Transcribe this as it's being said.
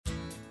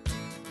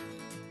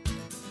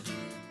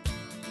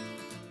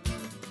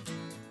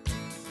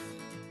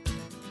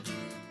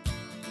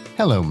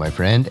Hello, my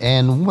friend,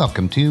 and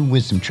welcome to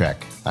Wisdom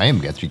Trek. I am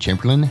Guthrie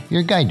Chamberlain,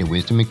 your guide to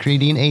wisdom and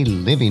creating a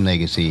living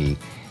legacy.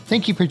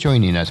 Thank you for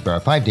joining us for our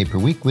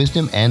 5-day-per-week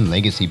wisdom and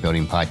legacy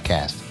building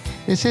podcast.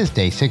 This is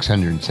day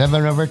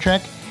 607 of our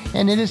trek,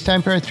 and it is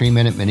time for our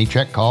 3-minute mini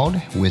trek called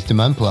Wisdom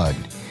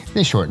Unplugged.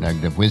 This short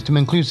nugget of wisdom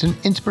includes an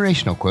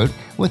inspirational quote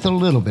with a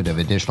little bit of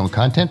additional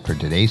content for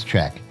today's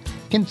trek.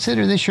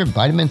 Consider this your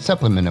vitamin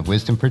supplement of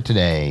wisdom for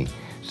today.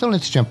 So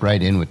let's jump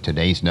right in with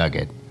today's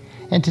nugget.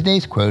 And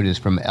today's quote is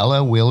from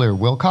Ella Wheeler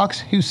Wilcox,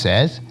 who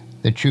says,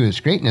 "The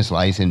truest greatness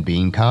lies in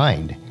being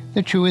kind,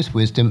 the truest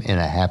wisdom in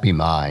a happy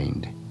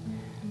mind."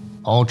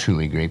 All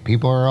truly great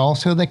people are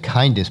also the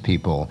kindest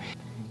people.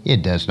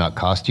 It does not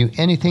cost you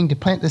anything to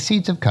plant the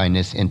seeds of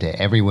kindness into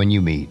everyone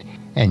you meet,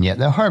 and yet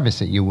the harvest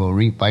that you will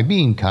reap by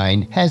being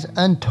kind has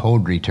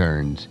untold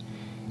returns.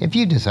 If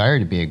you desire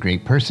to be a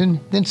great person,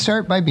 then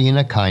start by being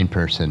a kind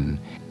person.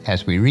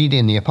 As we read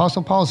in the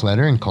Apostle Paul's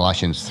letter in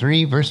Colossians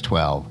 3, verse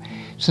 12,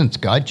 "Since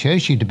God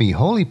chose you to be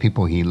holy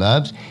people he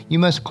loves, you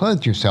must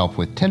clothe yourself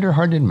with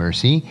tender-hearted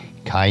mercy,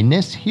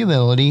 kindness,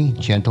 humility,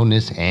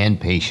 gentleness, and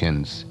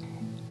patience."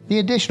 The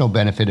additional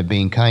benefit of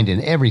being kind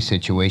in every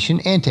situation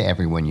and to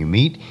everyone you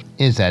meet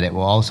is that it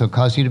will also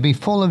cause you to be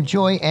full of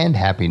joy and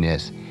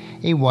happiness.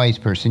 A wise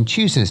person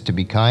chooses to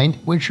be kind,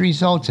 which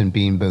results in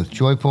being both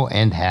joyful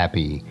and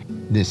happy.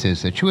 This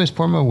is the truest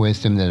form of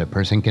wisdom that a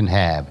person can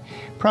have.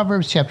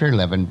 Proverbs chapter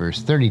 11,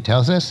 verse 30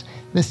 tells us,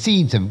 "The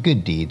seeds of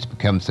good deeds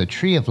becomes the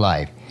tree of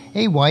life.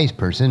 A wise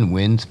person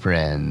wins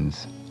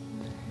friends."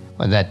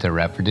 Well, that's a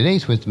wrap for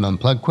today's Wisdom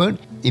Unplugged quote.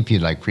 If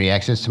you'd like free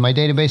access to my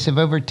database of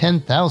over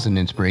 10,000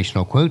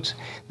 inspirational quotes,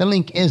 the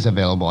link is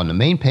available on the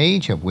main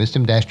page of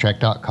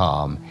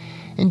wisdom-trek.com.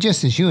 And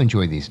just as you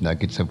enjoy these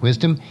nuggets of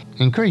wisdom,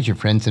 encourage your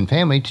friends and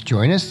family to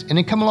join us and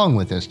then come along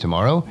with us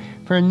tomorrow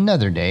for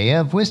another day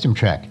of Wisdom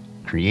Trek,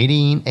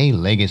 creating a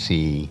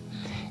legacy.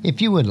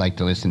 If you would like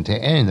to listen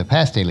to any of the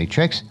past daily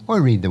treks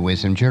or read the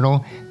Wisdom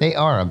Journal, they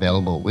are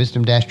available at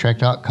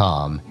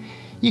wisdom-trek.com.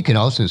 You can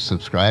also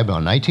subscribe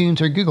on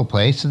iTunes or Google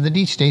Play so that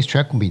each day's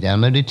trek will be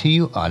downloaded to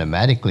you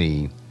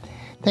automatically.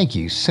 Thank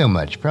you so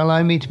much for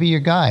allowing me to be your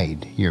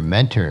guide, your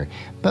mentor,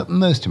 but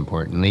most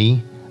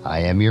importantly,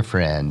 I am your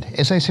friend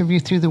as I serve you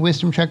through the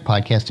Wisdom Trek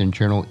podcast and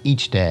journal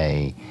each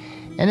day.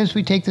 And as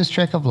we take this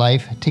trek of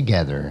life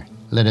together,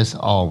 let us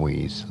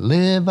always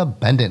live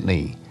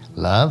abundantly,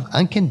 love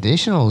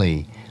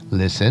unconditionally,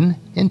 listen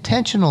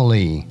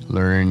intentionally,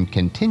 learn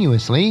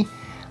continuously,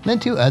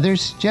 lend to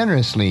others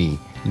generously,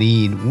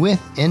 lead with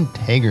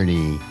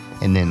integrity,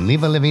 and then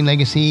leave a living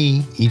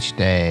legacy each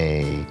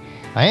day.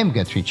 I am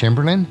Guthrie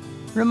Chamberlain,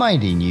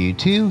 reminding you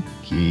to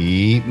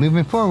keep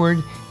moving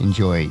forward,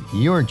 enjoy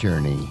your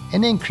journey,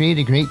 and then create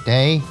a great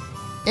day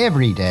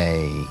every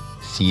day.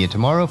 See you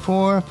tomorrow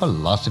for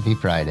Philosophy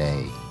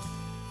Friday.